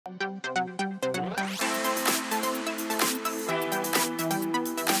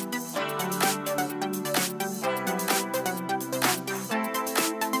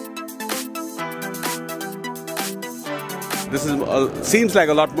this is seems like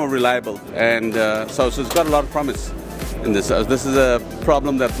a lot more reliable, and so it's got a lot of promise in this. This is a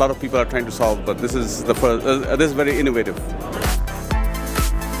problem that a lot of people are trying to solve, but this is the first, this is very innovative.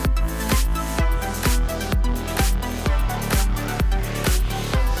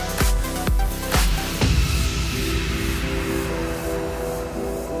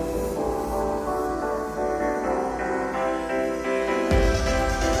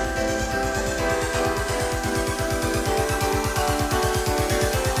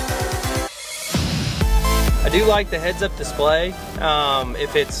 I do like the heads-up display.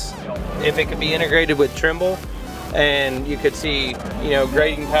 If it could be integrated with Trimble, and you could see, you know,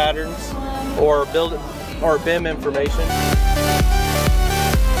 grading patterns or BIM information.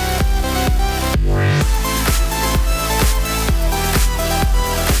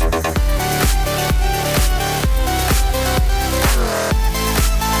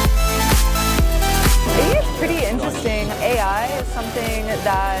 I think it's pretty interesting. AI is something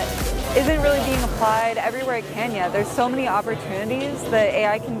that isn't really being applied everywhere it can yet. There's so many opportunities that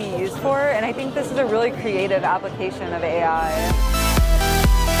AI can be used for, and I think this is a really creative application of AI.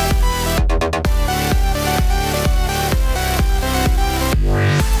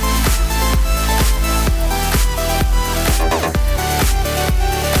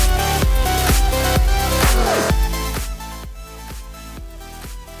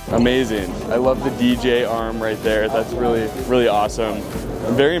 Amazing. I love the DJ arm right there. That's really awesome.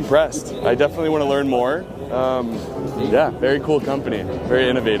 I'm very impressed. I definitely want to learn more. Yeah, very cool company, very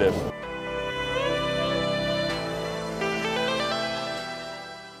innovative.